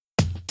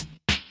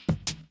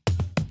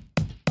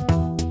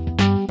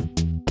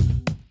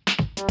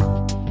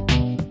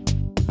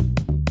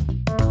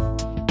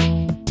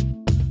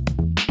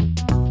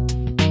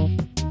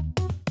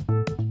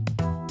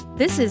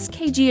This is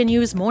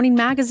KGNU's Morning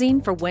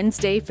Magazine for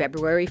Wednesday,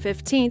 February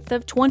 15th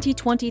of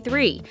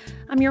 2023.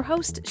 I'm your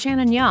host,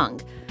 Shannon Young.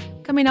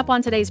 Coming up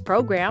on today's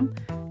program,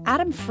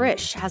 Adam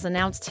Frisch has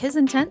announced his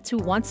intent to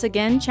once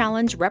again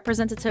challenge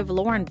Representative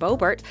Lauren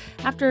Boebert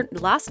after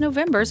last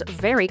November's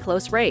very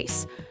close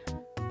race.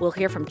 We'll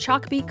hear from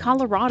Chalkbeat,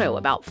 Colorado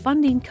about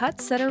funding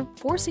cuts that are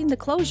forcing the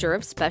closure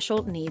of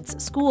special needs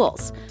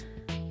schools.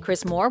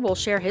 Chris Moore will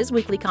share his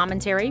weekly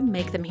commentary,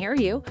 Make Them Hear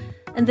You.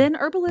 And then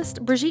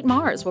herbalist Brigitte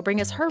Mars will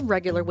bring us her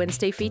regular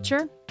Wednesday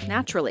feature,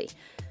 Naturally.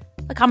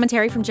 A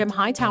commentary from Jim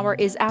Hightower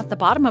is at the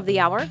bottom of the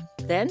hour.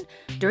 Then,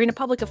 during a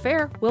public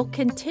affair, we'll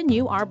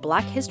continue our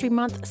Black History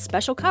Month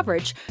special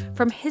coverage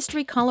from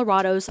History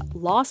Colorado's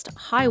Lost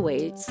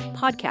Highways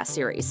podcast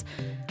series.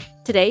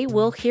 Today,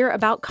 we'll hear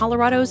about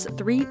Colorado's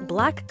 3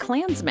 Black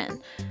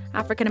Klansmen,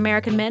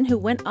 African-American men who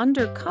went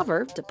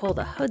undercover to pull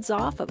the hoods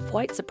off of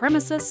white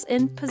supremacists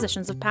in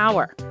positions of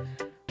power.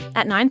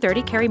 At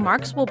 9:30, Carrie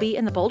Marks will be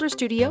in the Boulder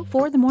studio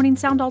for the Morning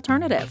Sound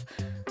Alternative.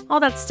 All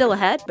that's still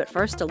ahead, but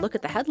first a look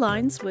at the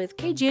headlines with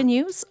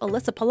KGNU's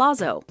Alyssa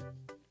Palazzo.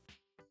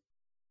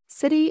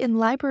 City and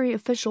library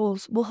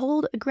officials will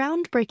hold a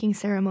groundbreaking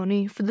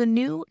ceremony for the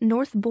new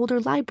North Boulder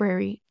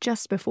Library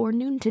just before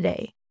noon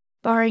today,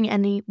 barring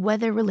any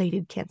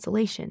weather-related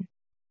cancellation.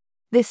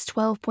 This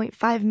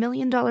 $12.5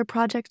 million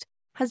project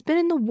has been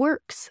in the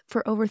works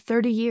for over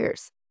 30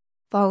 years,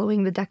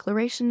 following the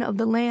declaration of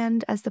the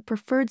land as the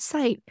preferred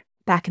site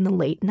back in the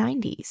late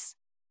 90s.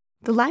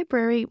 The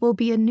library will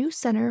be a new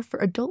center for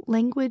adult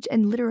language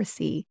and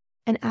literacy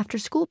and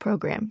after-school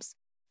programs,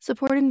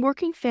 supporting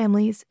working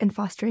families and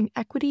fostering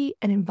equity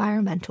and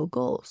environmental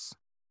goals.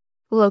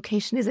 The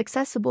location is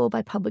accessible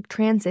by public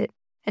transit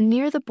and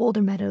near the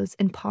Boulder Meadows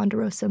and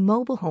Ponderosa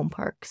mobile home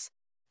parks,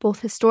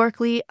 both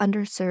historically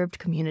underserved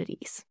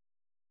communities.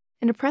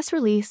 In a press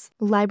release,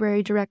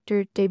 library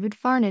director David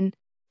Farnan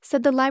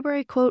said the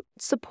library, quote,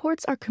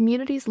 supports our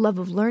community's love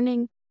of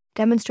learning,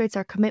 demonstrates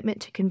our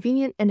commitment to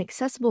convenient and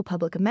accessible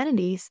public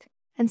amenities,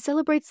 and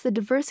celebrates the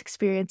diverse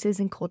experiences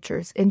and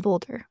cultures in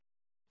Boulder.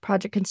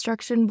 Project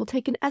construction will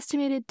take an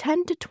estimated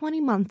 10 to 20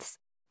 months,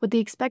 with the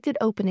expected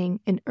opening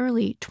in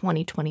early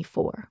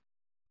 2024.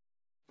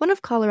 One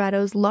of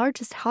Colorado's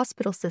largest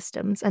hospital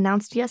systems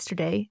announced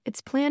yesterday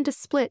its plan to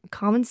split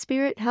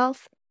CommonSpirit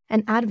Health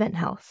and Advent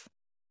Health.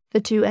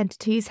 The two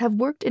entities have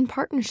worked in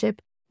partnership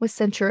with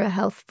Centura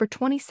Health for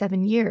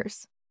 27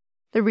 years.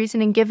 The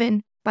reasoning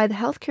given by the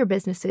healthcare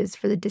businesses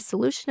for the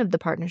dissolution of the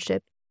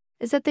partnership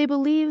is that they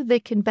believe they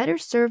can better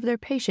serve their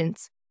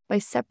patients by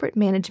separate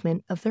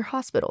management of their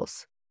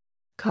hospitals.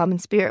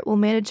 CommonSpirit will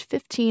manage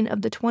 15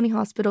 of the 20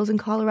 hospitals in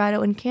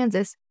Colorado and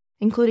Kansas,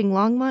 including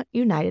Longmont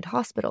United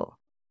Hospital.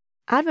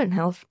 Advent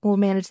Health will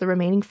manage the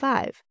remaining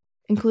 5,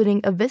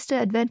 including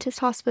Avista Adventist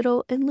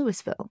Hospital in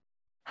Louisville.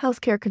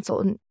 Healthcare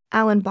consultant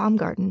Alan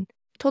Baumgarten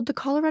told the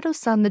Colorado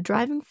Sun the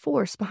driving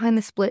force behind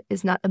the split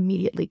is not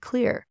immediately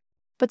clear,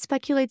 but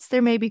speculates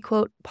there may be,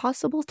 quote,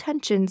 possible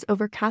tensions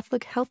over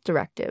Catholic health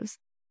directives,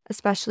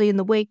 especially in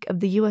the wake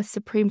of the U.S.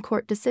 Supreme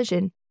Court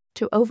decision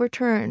to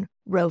overturn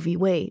Roe v.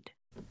 Wade.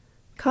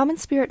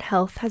 CommonSpirit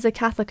Health has a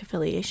Catholic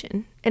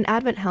affiliation, and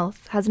Advent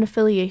Health has an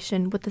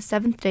affiliation with the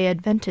Seventh-day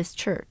Adventist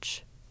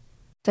Church.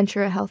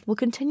 Centura Health will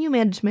continue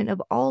management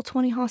of all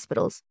 20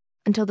 hospitals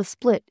until the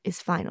split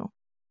is final.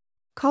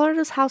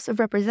 Colorado's House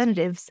of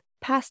Representatives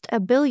passed a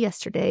bill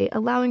yesterday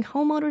allowing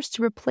homeowners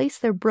to replace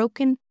their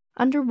broken,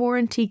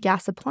 under-warranty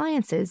gas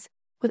appliances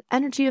with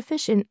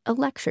energy-efficient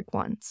electric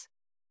ones.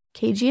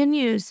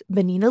 KGNU's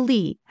Benita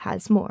Lee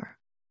has more.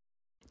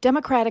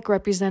 Democratic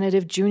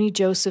Representative Junie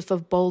Joseph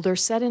of Boulder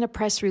said in a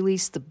press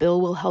release the bill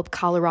will help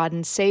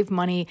Coloradans save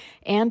money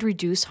and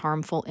reduce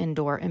harmful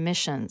indoor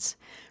emissions.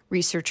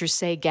 Researchers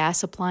say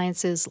gas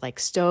appliances, like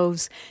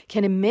stoves,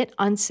 can emit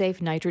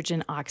unsafe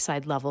nitrogen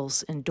oxide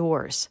levels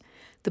indoors.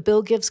 The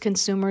bill gives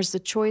consumers the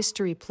choice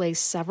to replace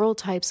several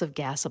types of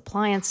gas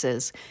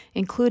appliances,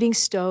 including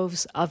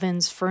stoves,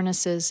 ovens,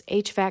 furnaces,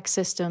 HVAC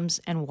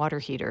systems, and water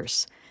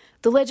heaters.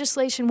 The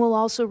legislation will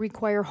also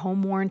require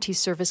home warranty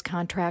service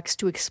contracts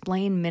to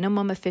explain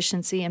minimum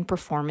efficiency and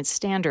performance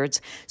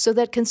standards so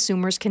that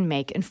consumers can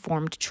make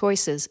informed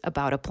choices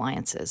about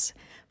appliances.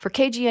 For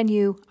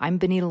KGNU, I'm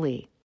Benita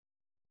Lee.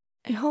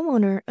 A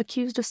homeowner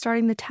accused of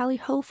starting the Tally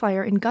Ho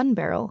fire in Gun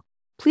Barrel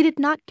pleaded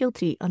not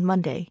guilty on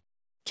Monday.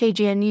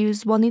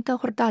 KGNU's Juanita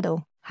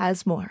Hurtado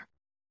has more.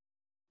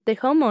 The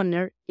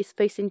homeowner is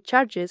facing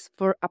charges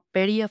for a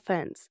petty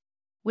offense,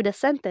 with a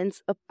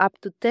sentence of up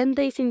to 10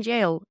 days in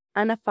jail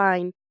and a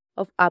fine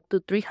of up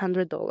to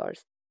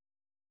 $300.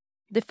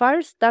 The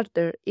fire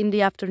started in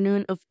the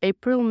afternoon of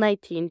April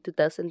 19,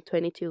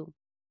 2022,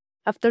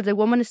 after the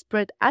woman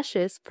spread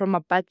ashes from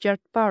a backyard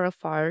parlor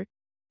fire,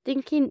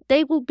 thinking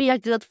they would be a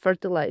good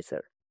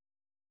fertilizer.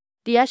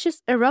 The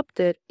ashes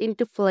erupted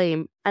into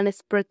flame and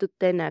spread to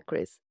 10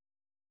 acres.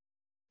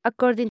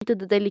 According to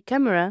the Daily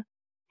Camera,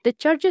 the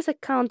charges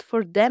account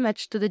for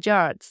damage to the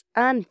yards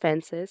and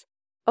fences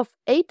of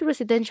 8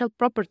 residential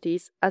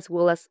properties as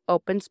well as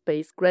open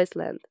space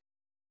grassland.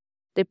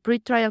 The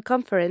pre-trial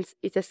conference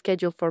is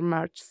scheduled for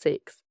March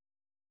 6.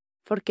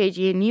 For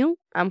KGNU,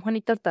 I'm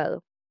Juanita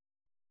Hurtado.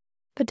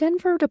 The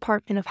Denver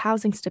Department of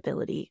Housing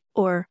Stability,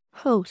 or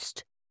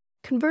HOST,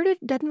 converted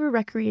Denver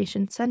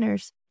recreation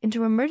centers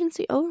into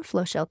emergency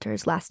overflow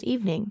shelters last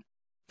evening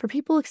for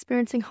people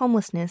experiencing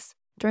homelessness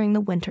during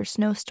the winter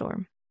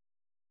snowstorm.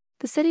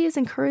 The city is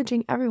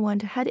encouraging everyone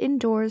to head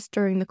indoors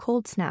during the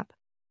cold snap,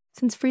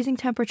 since freezing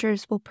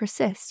temperatures will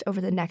persist over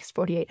the next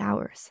 48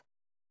 hours.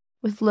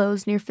 With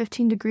lows near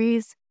 15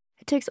 degrees,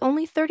 it takes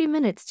only 30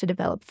 minutes to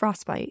develop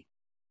frostbite.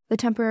 The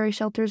temporary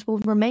shelters will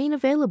remain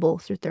available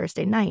through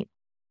Thursday night.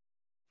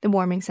 The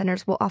warming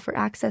centers will offer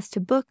access to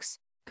books,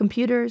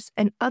 computers,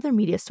 and other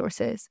media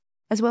sources,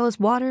 as well as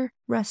water,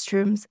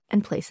 restrooms,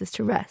 and places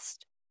to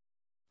rest.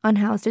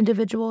 Unhoused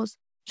individuals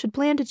should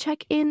plan to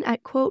check in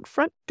at, quote,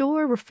 front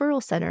door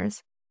referral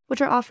centers,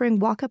 which are offering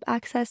walk-up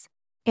access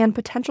and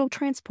potential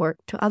transport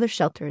to other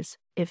shelters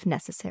if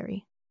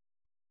necessary.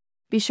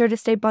 Be sure to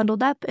stay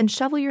bundled up and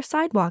shovel your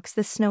sidewalks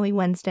this snowy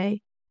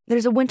Wednesday.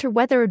 There's a winter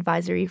weather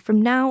advisory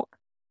from now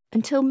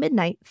until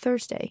midnight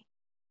Thursday.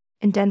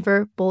 In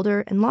Denver,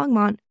 Boulder, and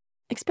Longmont,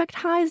 expect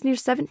highs near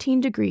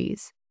 17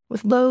 degrees,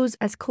 with lows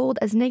as cold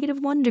as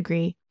 -1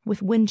 degree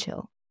with wind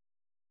chill.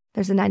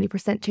 There's a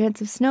 90%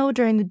 chance of snow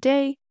during the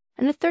day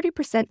and a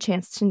 30%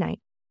 chance tonight.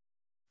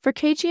 For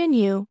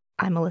KGNU,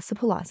 I'm Melissa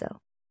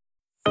Palazzo.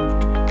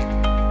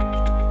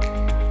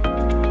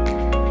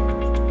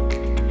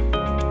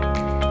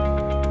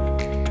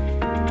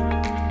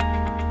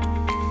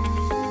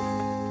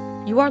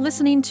 You are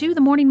listening to The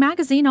Morning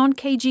Magazine on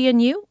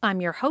KGNU. I'm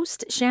your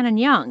host, Shannon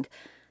Young.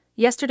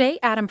 Yesterday,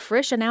 Adam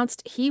Frisch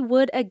announced he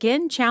would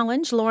again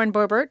challenge Lauren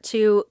Boebert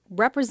to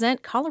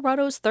represent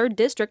Colorado's 3rd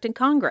District in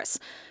Congress.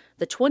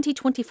 The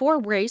 2024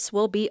 race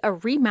will be a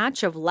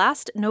rematch of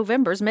last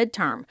November's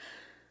midterm.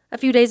 A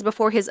few days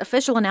before his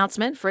official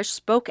announcement, Frisch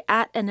spoke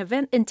at an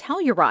event in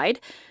Telluride.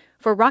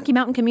 For Rocky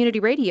Mountain Community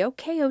Radio,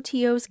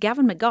 KOTO's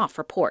Gavin McGough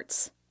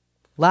reports.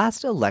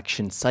 Last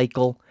election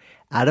cycle,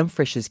 Adam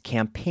Frisch's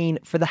campaign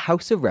for the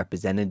House of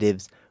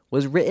Representatives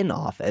was written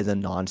off as a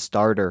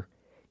non-starter.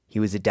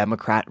 He was a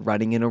Democrat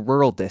running in a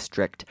rural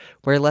district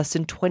where less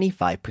than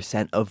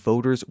 25% of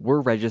voters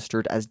were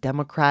registered as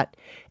Democrat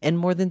and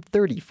more than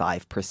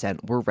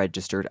 35% were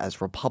registered as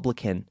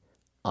Republican.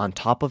 On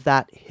top of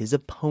that, his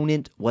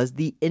opponent was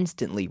the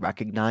instantly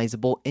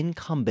recognizable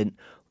incumbent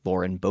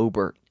Lauren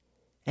Boebert.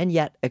 And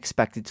yet,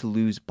 expected to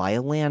lose by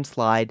a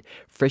landslide,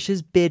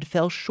 Frisch's bid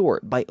fell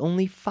short by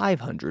only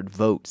 500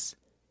 votes.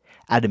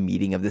 At a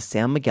meeting of the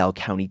San Miguel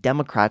County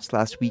Democrats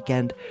last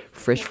weekend,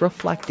 Frisch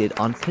reflected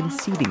on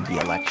conceding the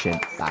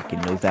election back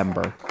in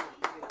November.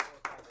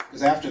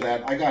 Because after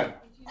that, I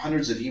got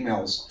hundreds of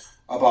emails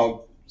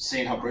about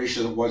saying how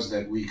gracious it was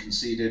that we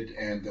conceded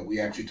and that we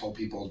actually told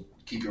people,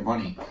 keep your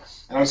money.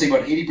 And I would say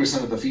about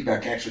 80% of the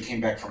feedback actually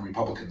came back from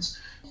Republicans.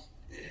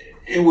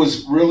 It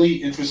was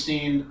really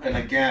interesting, and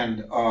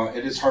again,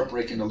 it is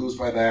heartbreaking to lose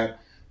by that.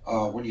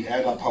 When you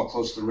add up how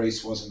close the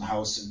race was in the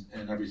House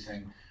and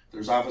everything,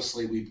 there's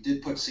obviously, we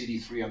did put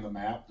CD3 on the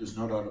map. There's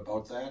no doubt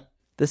about that.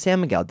 The San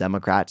Miguel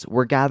Democrats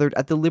were gathered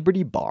at the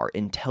Liberty Bar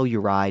in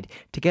Telluride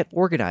to get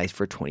organized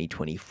for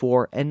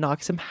 2024 and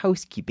knock some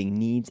housekeeping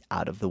needs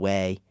out of the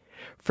way.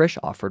 Frisch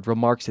offered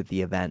remarks at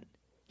the event.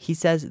 He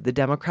says the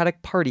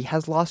Democratic Party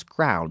has lost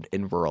ground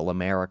in rural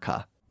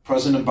America.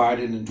 President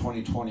Biden in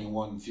 2020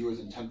 won fewer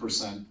than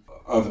 10%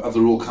 of the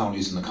rural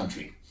counties in the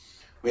country.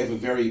 We have a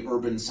very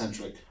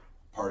urban-centric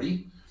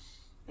party.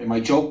 And my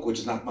joke, which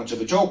is not much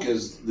of a joke,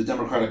 is the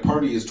Democratic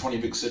Party is 20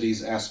 big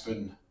cities,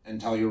 Aspen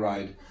and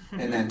Telluride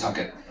and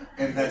Nantucket.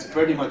 And that's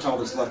pretty much all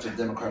that's left of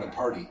the Democratic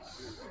Party.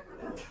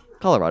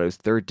 Colorado's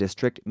 3rd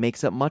District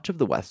makes up much of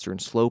the western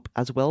slope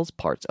as well as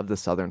parts of the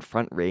southern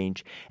Front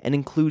Range and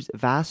includes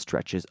vast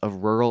stretches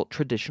of rural,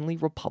 traditionally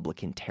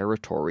Republican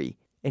territory.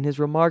 In his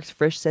remarks,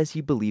 Frisch says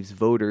he believes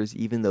voters,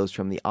 even those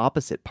from the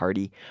opposite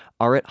party,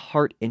 are at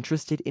heart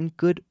interested in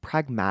good,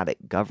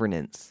 pragmatic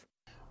governance.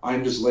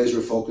 I'm just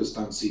laser focused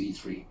on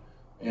CD3.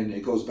 And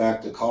it goes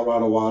back to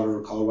Colorado Water,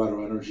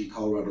 Colorado Energy,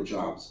 Colorado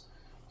Jobs.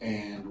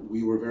 And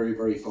we were very,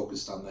 very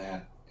focused on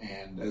that.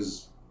 And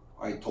as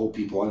I told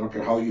people, I don't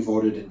care how you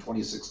voted in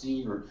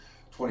 2016 or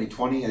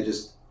 2020,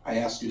 I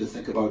asked you to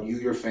think about you,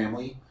 your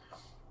family,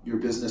 your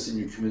business, and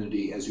your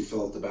community as you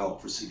fill out the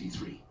ballot for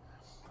CD3.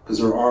 Because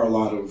there are a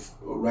lot of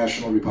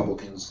rational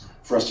Republicans,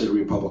 frustrated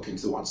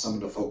Republicans that want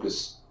someone to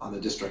focus on the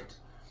district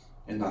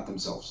and not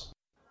themselves.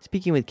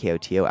 Speaking with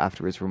KOTO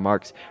after his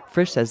remarks,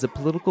 Frisch says the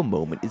political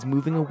moment is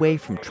moving away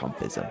from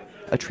Trumpism,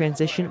 a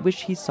transition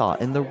which he saw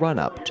in the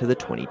run-up to the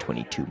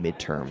 2022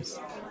 midterms.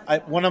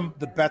 One of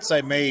the bets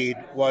I made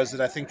was that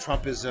I think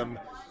Trumpism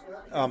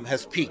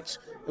has peaked.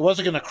 It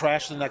wasn't going to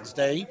crash the next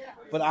day,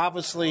 but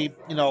obviously,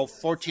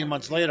 14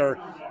 months later,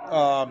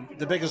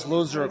 the biggest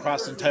loser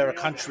across the entire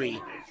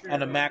country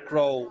on a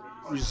macro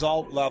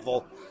result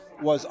level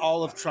was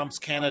all of Trump's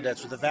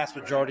candidates, with the vast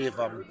majority of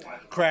them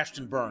crashed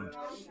and burned.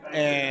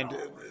 And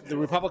the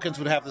Republicans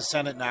would have the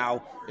Senate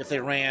now if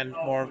they ran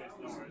more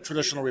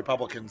traditional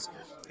Republicans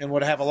and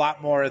would have a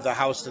lot more of the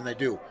House than they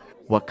do.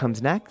 What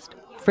comes next?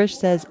 Frisch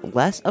says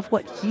less of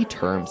what he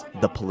terms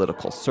the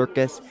political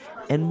circus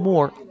and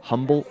more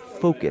humble,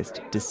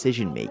 focused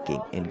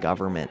decision-making in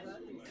government.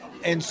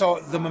 And so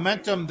the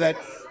momentum that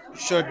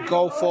should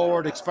go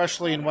forward,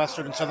 especially in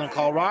western and southern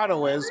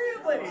Colorado, is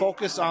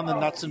focus on the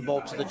nuts and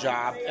bolts of the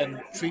job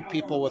and treat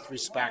people with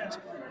respect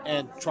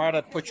and try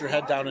to put your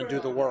head down and do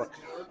the work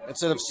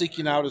instead of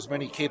seeking out as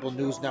many cable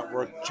news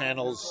network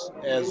channels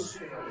as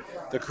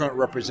the current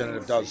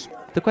representative does.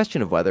 The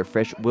question of whether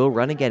Frisch will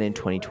run again in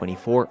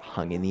 2024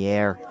 hung in the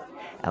air.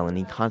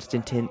 Eleni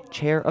Constantin,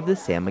 chair of the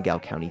San Miguel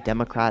County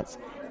Democrats,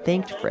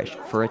 thanked Frisch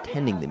for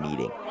attending the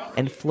meeting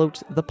and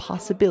floats the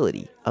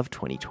possibility of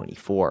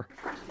 2024.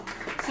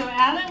 So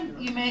Adam,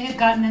 you may have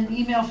gotten an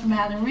email from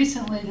Adam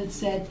recently that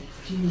said,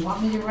 do you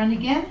want me to run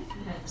again?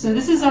 So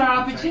this is our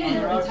opportunity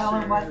to tell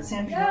him what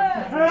San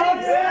Miguel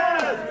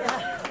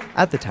thinks.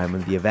 At the time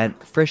of the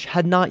event, Frisch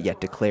had not yet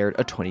declared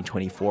a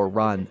 2024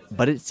 run,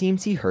 but it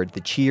seems he heard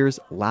the cheers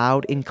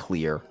loud and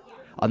clear.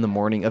 On the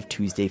morning of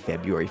Tuesday,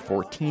 February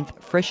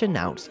 14th, Frisch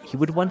announced he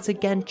would once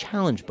again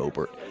challenge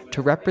Boebert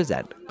to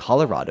represent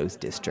Colorado's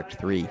District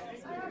 3.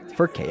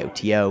 For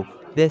KOTO,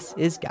 this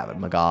is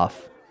Gavin McGough.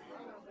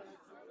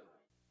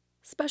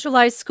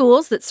 Specialized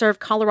schools that serve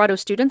Colorado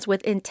students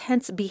with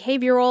intense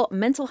behavioral,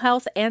 mental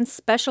health, and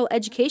special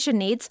education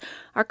needs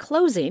are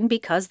closing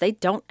because they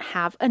don't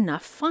have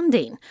enough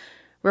funding.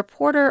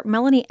 Reporter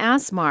Melanie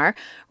Asmar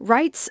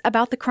writes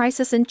about the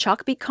crisis in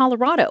Chalk Beat,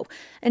 Colorado,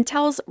 and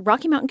tells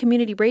Rocky Mountain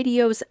Community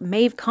Radio's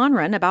Maeve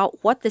Conran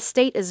about what the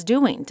state is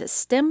doing to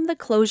stem the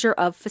closure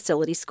of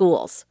facility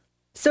schools.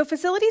 So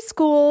facility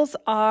schools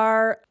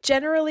are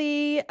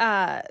generally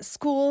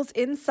schools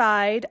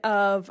inside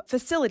of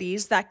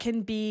facilities that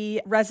can be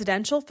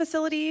residential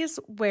facilities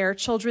where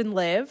children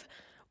live,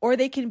 or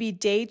they can be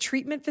day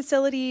treatment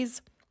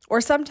facilities,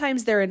 or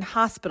sometimes they're in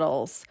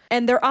hospitals.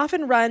 And they're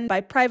often run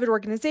by private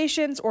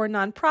organizations or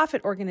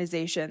nonprofit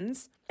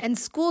organizations. And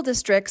school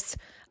districts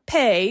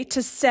pay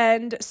to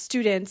send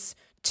students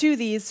to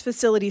these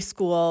facility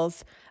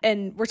schools.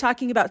 And we're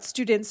talking about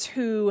students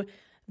who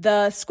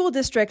the school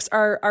districts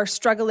are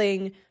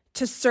struggling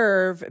to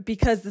serve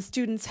because the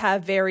students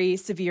have very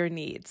severe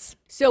needs.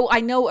 So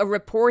I know a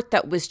report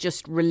that was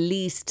just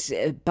released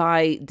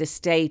by the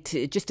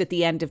state just at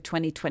the end of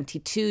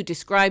 2022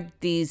 described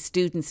these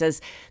students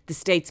as the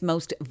state's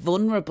most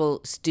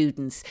vulnerable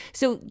students.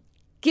 So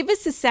give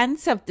us a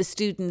sense of the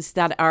students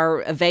that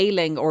are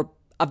availing or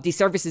of these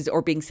services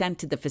or being sent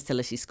to the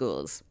facility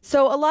schools.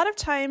 So a lot of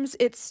times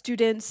it's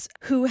students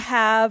who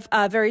have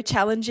very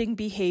challenging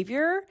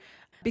behavior.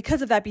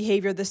 Because of that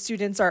behavior, the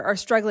students are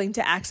struggling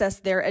to access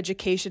their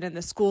education and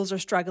the schools are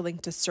struggling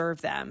to serve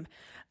them.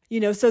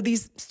 So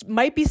these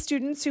might be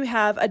students who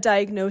have a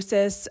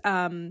diagnosis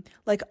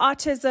like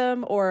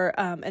autism or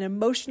an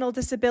emotional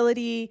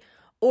disability,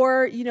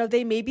 or,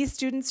 they may be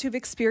students who've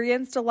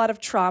experienced a lot of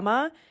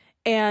trauma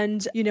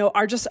and,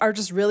 are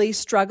just really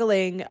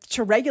struggling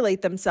to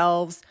regulate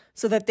themselves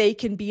so that they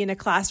can be in a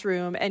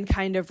classroom and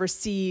kind of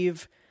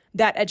receive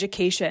that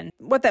education.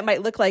 What that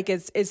might look like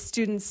is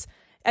students.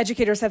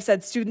 Educators have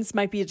said students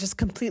might be just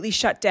completely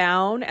shut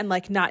down and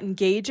not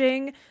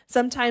engaging.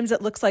 Sometimes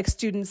it looks like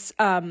students,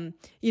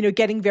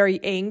 getting very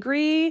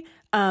angry.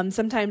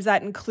 Sometimes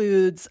that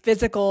includes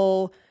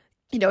physical,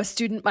 a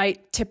student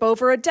might tip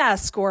over a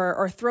desk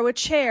or throw a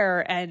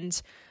chair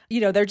and,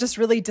 they're just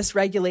really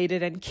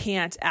dysregulated and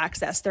can't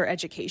access their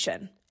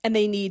education and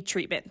they need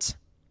treatment.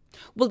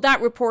 Well, that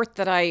report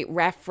that I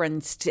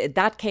referenced,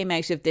 that came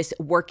out of this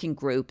working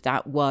group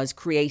that was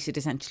created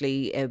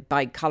essentially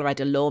by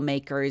Colorado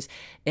lawmakers.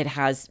 It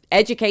has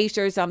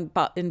educators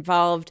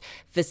involved,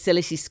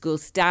 facility school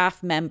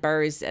staff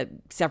members,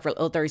 several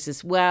others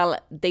as well.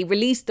 They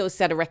released those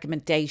set of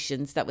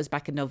recommendations, that was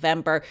back in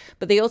November,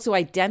 but they also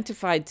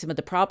identified some of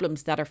the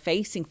problems that are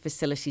facing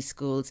facility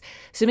schools.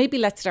 So maybe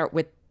let's start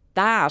with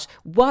that.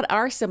 What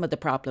are some of the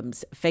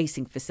problems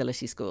facing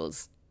facility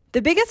schools?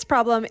 The biggest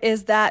problem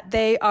is that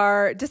they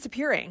are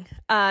disappearing.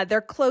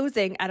 They're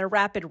closing at a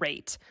rapid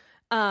rate.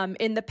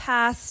 In the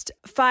past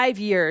 5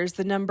 years,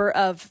 the number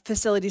of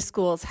facility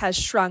schools has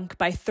shrunk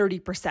by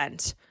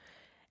 30%.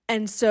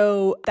 And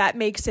so that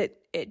makes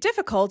it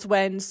difficult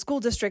when school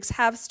districts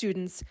have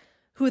students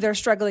who they're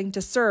struggling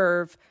to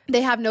serve.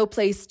 They have no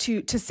place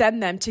to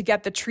send them to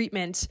get the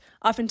treatment,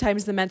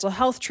 oftentimes the mental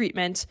health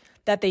treatment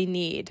that they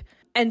need.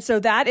 And so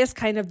that is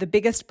kind of the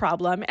biggest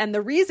problem. And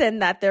the reason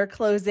that they're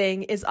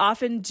closing is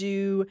often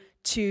due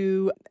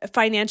to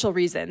financial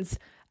reasons,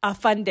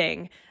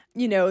 funding.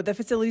 The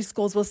facility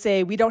schools will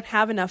say, we don't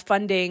have enough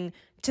funding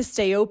to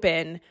stay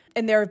open.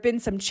 And there have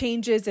been some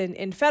changes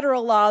in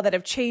federal law that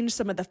have changed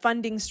some of the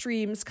funding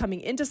streams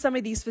coming into some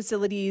of these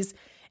facilities.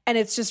 And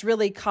it's just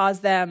really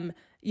caused them,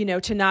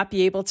 to not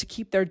be able to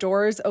keep their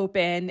doors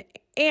open.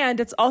 And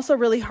it's also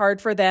really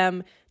hard for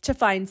them to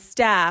find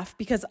staff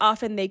because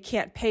often they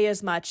can't pay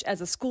as much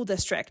as a school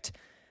district.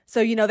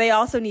 So, they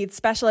also need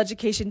special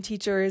education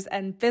teachers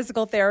and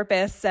physical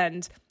therapists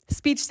and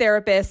speech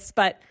therapists,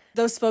 but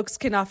those folks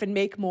can often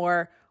make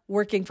more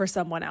working for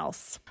someone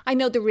else. I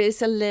know there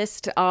is a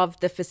list of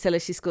the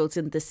facility schools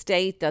in the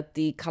state that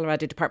the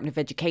Colorado Department of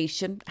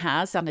Education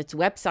has on its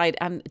website.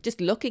 And just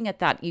looking at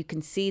that, you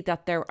can see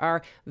that there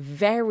are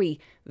very,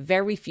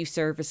 very few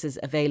services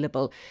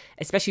available,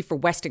 especially for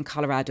Western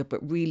Colorado, but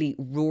really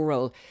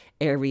rural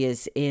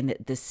areas in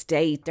the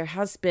state. There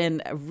has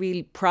been a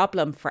real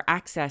problem for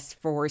access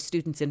for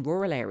students in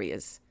rural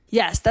areas.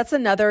 Yes, that's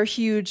another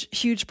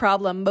huge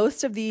problem.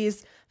 Most of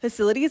these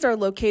facilities are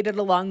located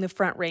along the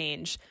Front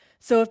Range.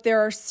 So if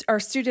there are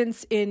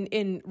students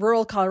in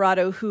rural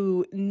Colorado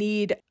who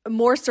need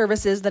more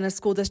services than a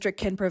school district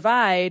can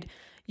provide,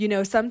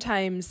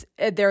 sometimes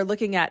they're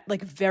looking at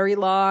like very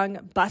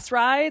long bus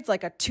rides,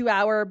 like a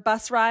 2-hour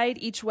bus ride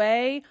each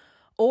way,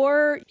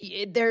 or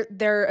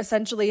they're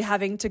essentially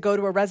having to go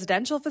to a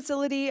residential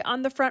facility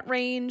on the Front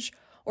Range,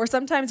 or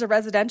sometimes a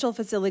residential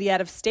facility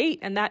out of state.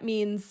 And that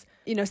means,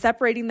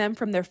 separating them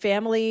from their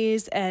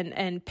families,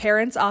 and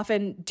parents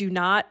often do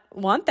not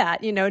want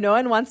that. No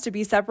one wants to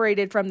be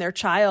separated from their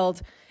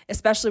child,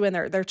 especially when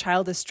their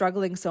child is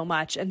struggling so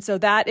much. And so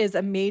that is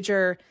a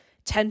major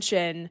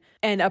tension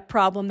and a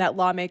problem that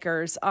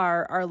lawmakers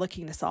are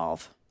looking to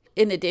solve.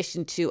 In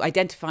addition to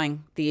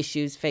identifying the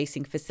issues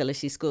facing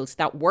facility schools,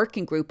 that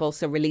working group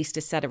also released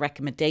a set of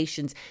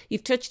recommendations.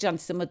 You've touched on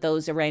some of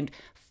those around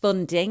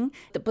funding,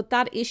 but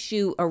that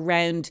issue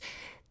around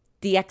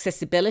the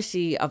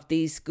accessibility of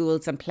these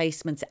schools and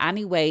placements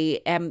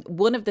anyway,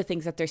 one of the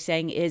things that they're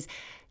saying is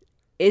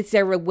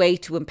there a way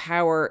to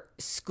empower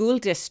school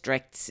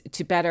districts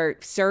to better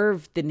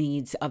serve the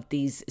needs of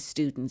these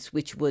students,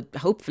 which would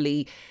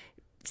hopefully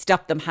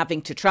stop them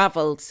having to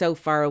travel so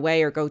far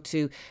away or go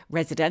to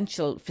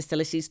residential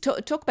facilities?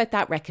 Talk about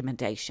that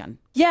recommendation.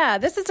 Yeah,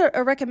 this is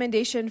a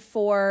recommendation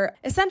for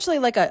essentially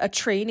like a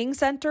training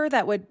center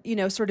that would,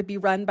 sort of be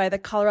run by the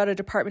Colorado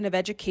Department of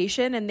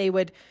Education, and they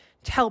would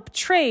help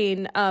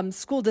train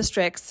school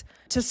districts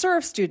to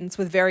serve students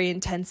with very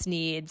intense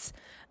needs.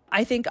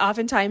 I think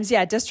oftentimes,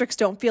 districts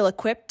don't feel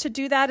equipped to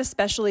do that,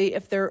 especially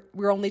if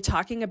we're only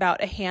talking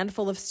about a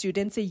handful of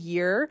students a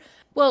year.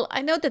 Well,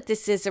 I know that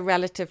this is a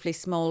relatively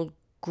small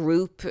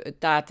group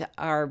that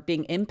are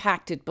being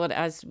impacted, but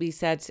as we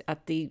said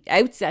at the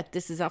outset,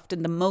 this is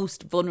often the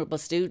most vulnerable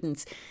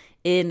students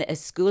in a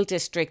school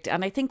district.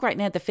 And I think right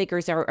now the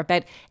figures are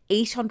about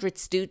 800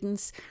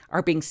 students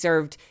are being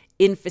served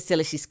in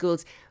facility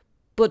schools.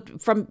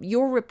 But from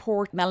your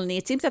report, Melanie,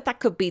 it seems that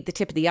could be the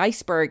tip of the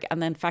iceberg.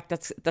 And in fact,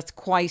 that's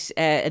quite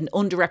an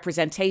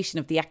underrepresentation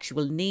of the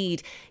actual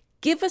need.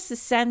 Give us a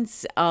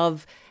sense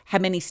of how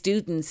many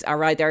students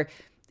are either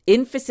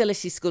in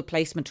facility school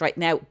placement right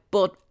now,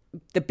 but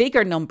the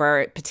bigger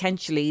number,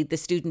 potentially the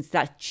students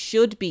that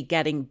should be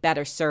getting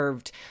better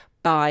served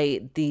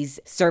by these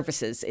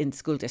services in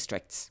school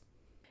districts.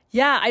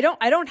 Yeah, I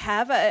don't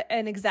have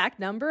an exact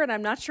number, and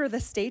I'm not sure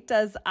the state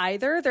does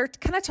either. They're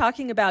kind of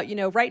talking about,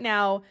 right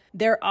now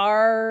there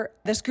are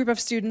this group of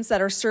students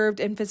that are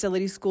served in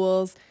facility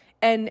schools,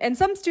 and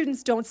some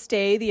students don't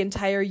stay the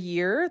entire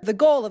year. The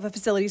goal of a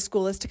facility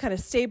school is to kind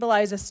of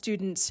stabilize a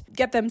student,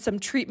 get them some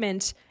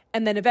treatment,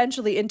 and then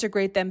eventually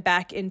integrate them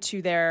back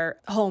into their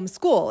home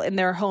school in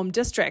their home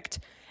district.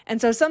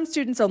 And so some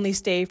students only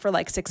stay for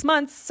like 6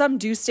 months. Some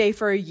do stay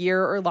for a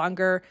year or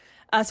longer.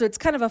 So it's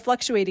kind of a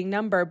fluctuating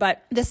number,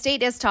 but the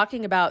state is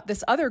talking about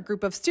this other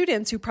group of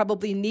students who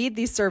probably need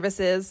these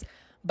services,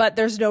 but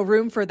there's no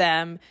room for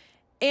them,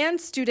 and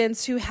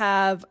students who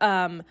have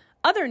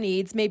other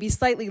needs, maybe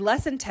slightly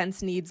less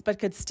intense needs, but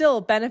could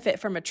still benefit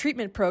from a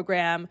treatment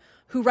program,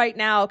 who right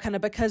now, kind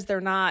of because they're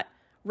not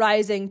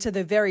rising to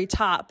the very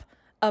top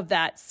of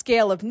that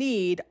scale of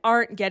need,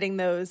 aren't getting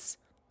those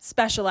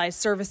specialized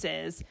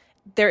services.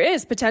 There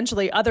is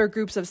potentially other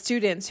groups of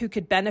students who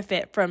could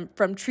benefit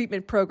from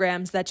treatment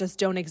programs that just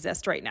don't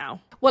exist right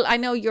now. Well, I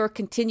know you're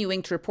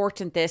continuing to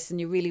report on this and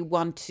you really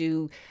want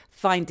to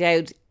find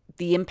out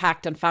the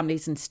impact on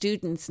families and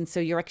students. And so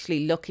you're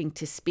actually looking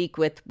to speak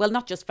with, well,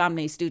 not just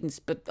families, students,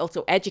 but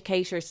also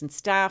educators and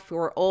staff who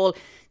are all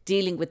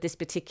dealing with this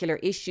particular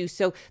issue.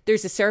 So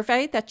there's a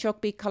survey that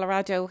Chokbe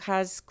Colorado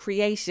has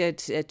created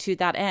to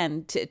that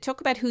end. Talk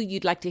about who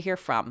you'd like to hear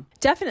from.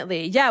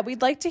 Definitely. Yeah,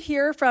 we'd like to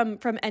hear from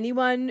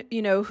anyone,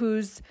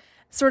 whose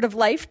sort of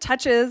life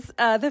touches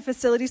the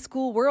facility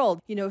school world.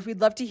 We'd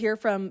love to hear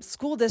from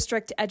school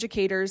district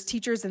educators,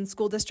 teachers in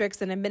school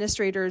districts and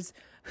administrators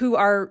who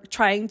are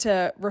trying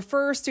to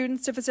refer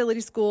students to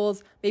facility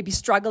schools, maybe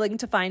struggling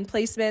to find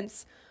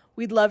placements.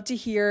 We'd love to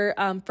hear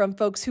from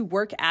folks who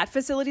work at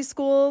facility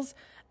schools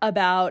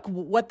about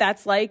what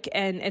that's like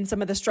and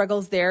some of the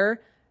struggles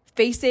they're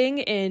facing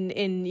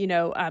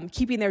in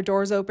keeping their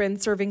doors open,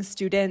 serving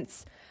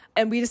students.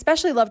 And we'd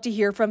especially love to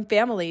hear from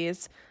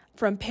families,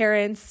 from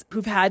parents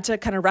who've had to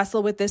kind of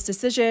wrestle with this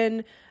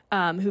decision,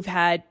 who've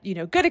had,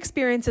 good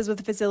experiences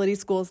with facility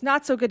schools,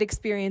 not so good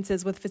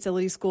experiences with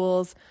facility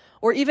schools,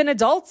 or even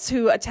adults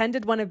who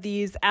attended one of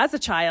these as a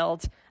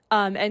child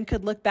and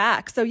could look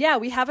back. So yeah,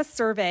 we have a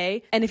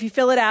survey, and if you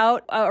fill it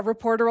out, a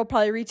reporter will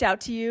probably reach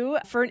out to you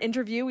for an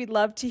interview. We'd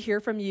love to hear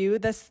from you.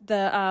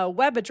 The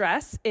web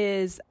address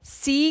is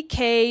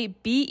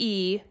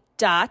ckbe.ca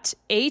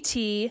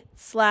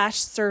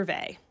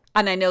chalk.at/survey.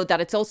 And I know that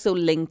it's also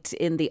linked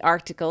in the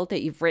article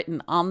that you've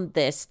written on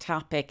this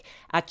topic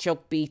at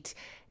Chalkbeat,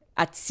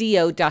 at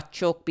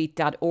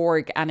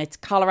co.chalkbeat.org, and it's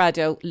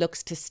Colorado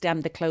looks to stem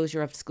the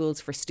closure of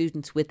schools for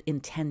students with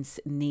intense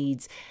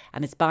needs.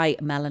 And it's by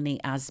Melanie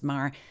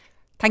Asmar.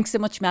 Thanks so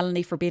much,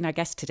 Melanie, for being our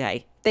guest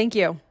today. Thank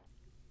you.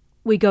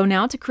 We go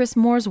now to Chris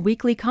Moore's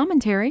weekly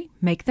commentary,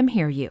 Make Them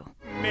Hear You.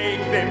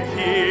 Make them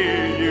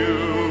hear you.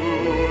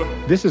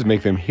 This is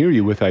Make Them Hear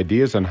You, with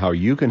ideas on how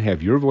you can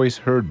have your voice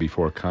heard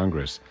before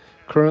Congress.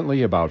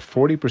 Currently, about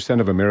 40%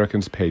 of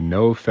Americans pay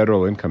no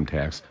federal income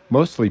tax,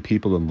 mostly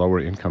people in lower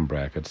income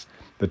brackets.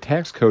 The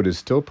tax code is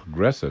still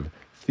progressive,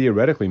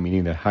 theoretically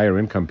meaning that higher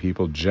income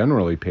people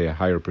generally pay a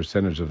higher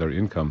percentage of their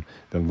income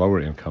than lower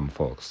income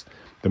folks.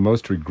 The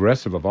most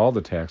regressive of all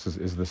the taxes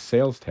is the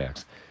sales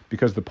tax,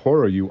 because the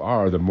poorer you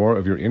are, the more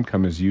of your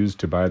income is used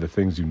to buy the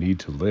things you need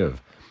to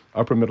live.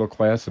 Upper middle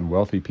class and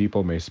wealthy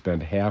people may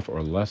spend half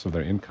or less of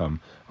their income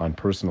on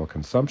personal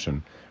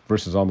consumption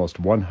versus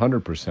almost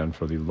 100%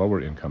 for the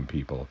lower income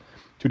people.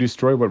 To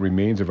destroy what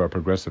remains of our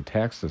progressive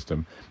tax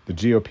system, the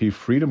GOP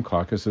Freedom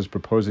Caucus is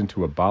proposing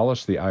to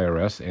abolish the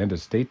IRS and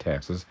estate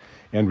taxes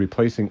and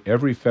replacing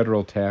every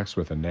federal tax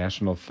with a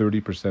national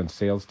 30%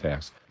 sales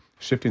tax,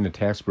 shifting the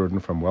tax burden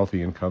from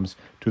wealthy incomes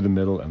to the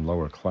middle and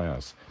lower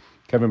class.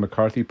 Kevin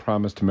McCarthy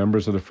promised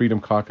members of the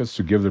Freedom Caucus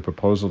to give the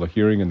proposal a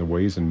hearing in the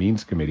Ways and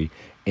Means Committee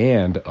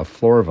and a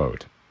floor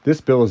vote. This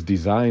bill is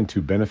designed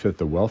to benefit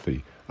the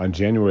wealthy. On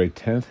January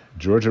 10th,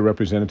 Georgia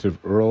Representative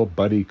Earl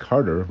Buddy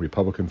Carter,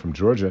 Republican from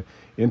Georgia,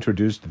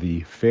 introduced the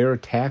Fair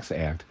Tax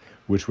Act,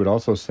 which would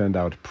also send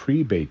out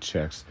prebate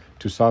checks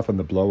to soften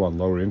the blow on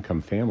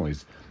lower-income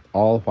families,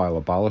 all while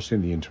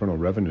abolishing the Internal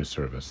Revenue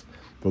Service.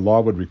 The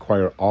law would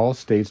require all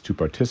states to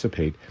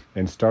participate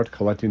and start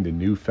collecting the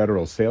new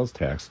federal sales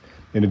tax,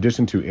 in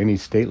addition to any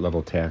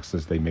state-level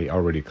taxes they may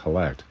already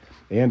collect.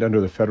 And under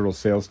the federal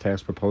sales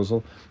tax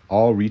proposal,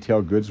 all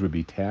retail goods would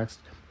be taxed,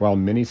 while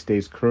many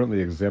states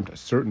currently exempt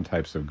certain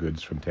types of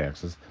goods from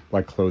taxes,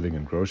 like clothing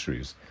and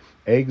groceries.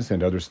 Eggs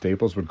and other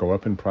staples would go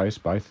up in price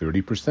by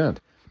 30%.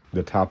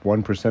 The top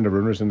 1% of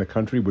earners in the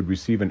country would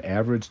receive an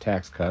average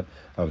tax cut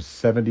of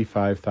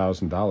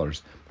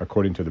 $75,000,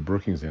 according to the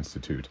Brookings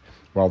Institute,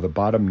 while the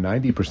bottom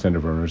 90%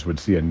 of earners would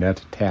see a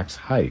net tax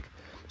hike.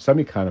 Some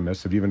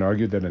economists have even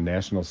argued that a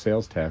national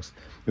sales tax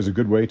is a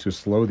good way to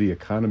slow the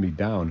economy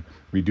down,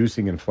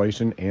 reducing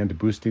inflation and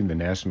boosting the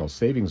national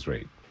savings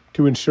rate.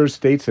 To ensure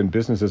states and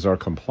businesses are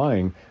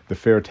complying, the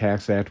Fair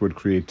Tax Act would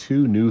create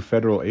two new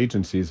federal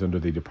agencies under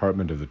the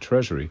Department of the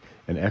Treasury,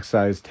 an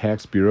excise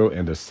tax bureau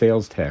and a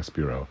sales tax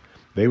bureau.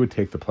 They would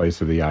take the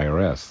place of the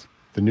IRS.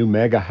 The new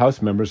MAGA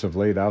House members have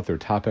laid out their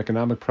top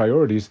economic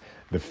priorities: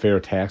 the Fair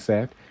Tax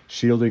Act,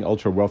 shielding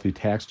ultra-wealthy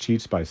tax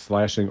cheats by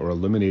slashing or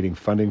eliminating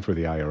funding for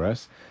the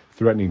IRS,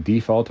 threatening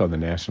default on the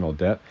national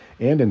debt,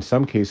 and in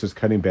some cases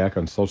cutting back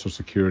on Social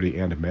Security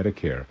and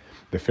Medicare.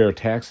 The Fair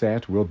Tax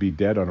Act will be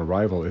dead on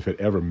arrival if it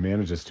ever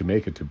manages to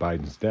make it to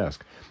Biden's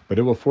desk, but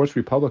it will force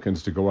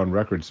Republicans to go on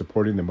record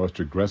supporting the most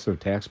aggressive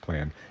tax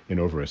plan in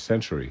over a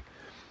century.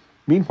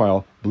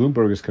 Meanwhile,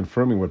 Bloomberg is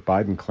confirming what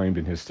Biden claimed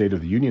in his State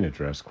of the Union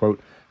address,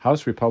 quote,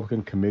 House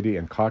Republican committee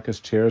and caucus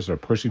chairs are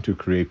pushing to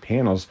create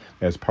panels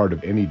as part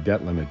of any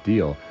debt limit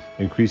deal,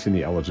 increasing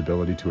the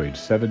eligibility to age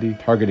 70,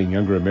 targeting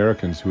younger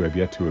Americans who have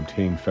yet to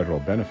obtain federal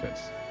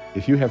benefits.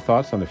 If you have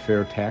thoughts on the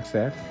Fair Tax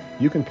Act,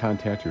 you can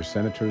contact your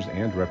senators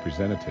and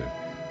representative.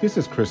 This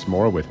is Chris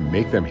Moore with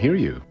Make Them Hear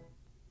You.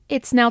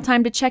 It's now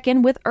time to check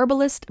in with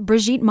herbalist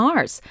Brigitte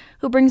Mars,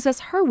 who brings us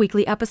her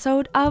weekly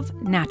episode of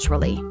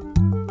Naturally.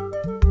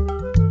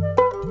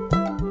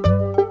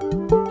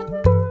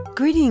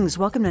 Greetings,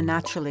 welcome to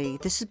Naturally.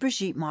 This is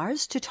Brigitte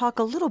Mars to talk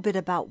a little bit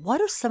about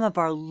what are some of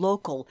our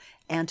local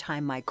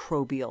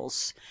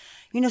antimicrobials.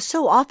 You know,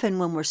 so often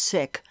when we're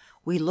sick,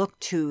 we look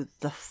to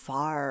the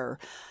far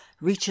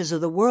reaches of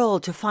the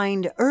world to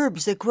find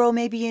herbs that grow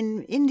maybe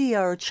in India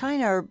or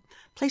China or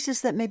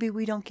places that maybe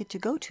we don't get to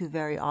go to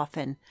very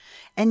often.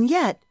 And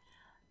yet,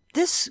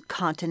 this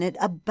continent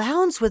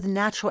abounds with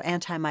natural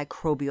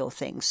antimicrobial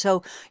things,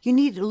 so you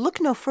need to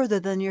look no further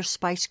than your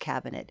spice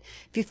cabinet.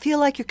 If you feel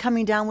like you're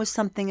coming down with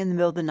something in the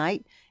middle of the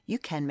night, you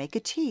can make a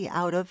tea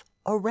out of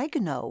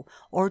oregano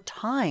or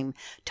thyme.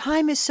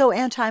 Thyme is so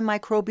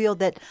antimicrobial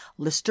that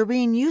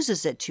Listerine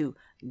uses it to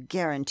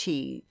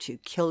guarantee to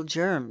kill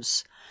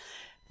germs.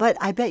 But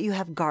I bet you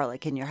have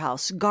garlic in your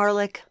house.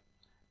 Garlic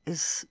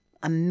is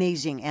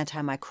amazing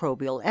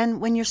antimicrobial. And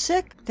when you're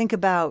sick, think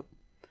about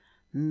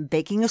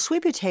baking a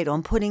sweet potato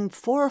and putting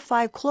 4 or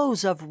 5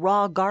 cloves of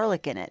raw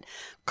garlic in it.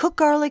 Cooked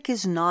garlic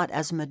is not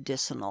as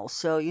medicinal.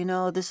 So, you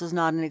know, this is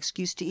not an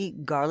excuse to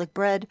eat garlic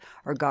bread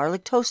or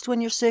garlic toast when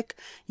you're sick.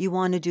 You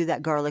want to do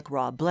that garlic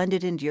raw. Blend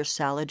it into your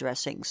salad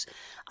dressings.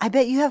 I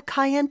bet you have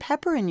cayenne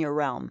pepper in your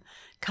realm.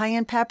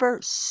 Cayenne pepper,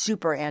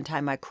 super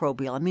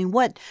antimicrobial. I mean,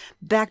 what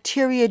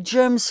bacteria,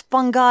 germs,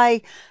 fungi,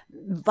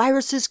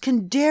 viruses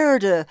can dare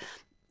to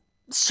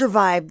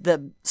survive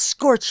the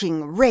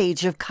scorching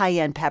rage of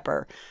cayenne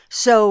pepper.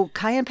 So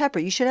cayenne pepper,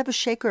 you should have a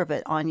shaker of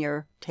it on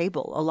your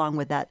table along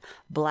with that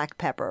black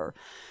pepper.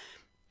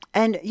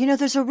 And,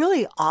 there's a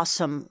really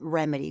awesome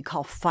remedy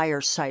called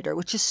fire cider,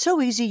 which is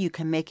so easy you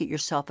can make it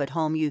yourself at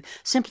home. You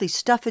simply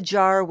stuff a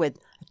jar with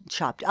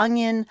chopped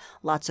onion,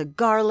 lots of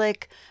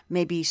garlic,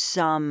 maybe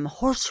some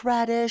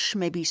horseradish,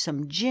 maybe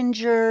some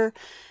ginger,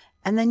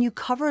 and then you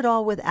cover it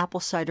all with apple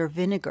cider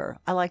vinegar.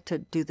 I like to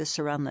do this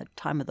around the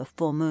time of the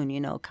full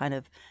moon, kind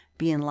of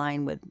be in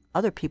line with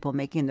other people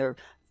making their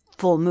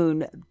full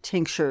moon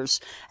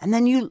tinctures. And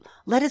then you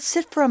let it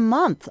sit for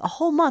a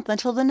whole month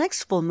until the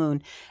next full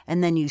moon.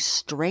 And then you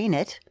strain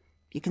it.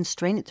 You can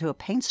strain it through a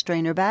paint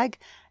strainer bag.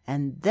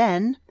 And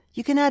then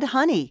you can add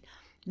honey.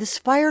 This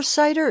fire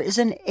cider is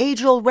an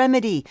age-old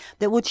remedy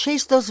that will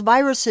chase those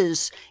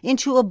viruses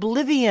into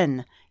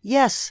oblivion.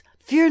 Yes,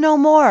 fear no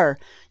more.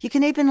 You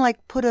can even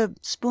put a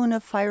spoon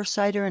of fire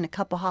cider in a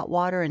cup of hot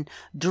water and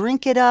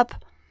drink it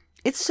up.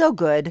 It's so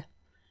good.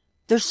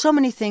 There's so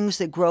many things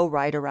that grow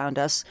right around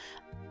us.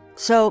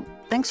 So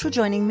thanks for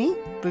joining me,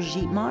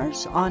 Brigitte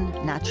Mars, on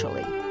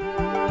Naturally.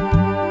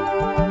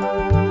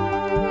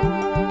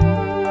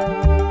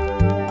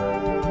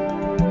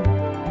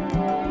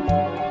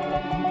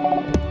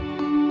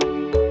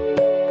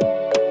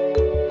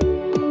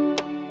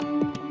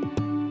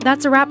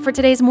 That's a wrap for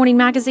today's Morning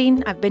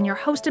Magazine. I've been your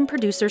host and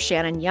producer,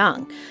 Shannon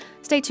Young.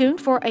 Stay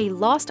tuned for a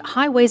Lost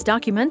Highways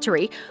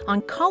documentary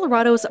on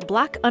Colorado's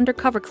Black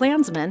Undercover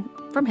Klansmen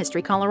from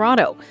History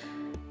Colorado.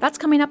 That's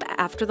coming up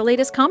after the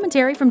latest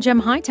commentary from Jim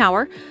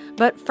Hightower.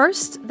 But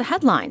first, the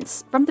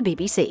headlines from the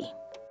BBC.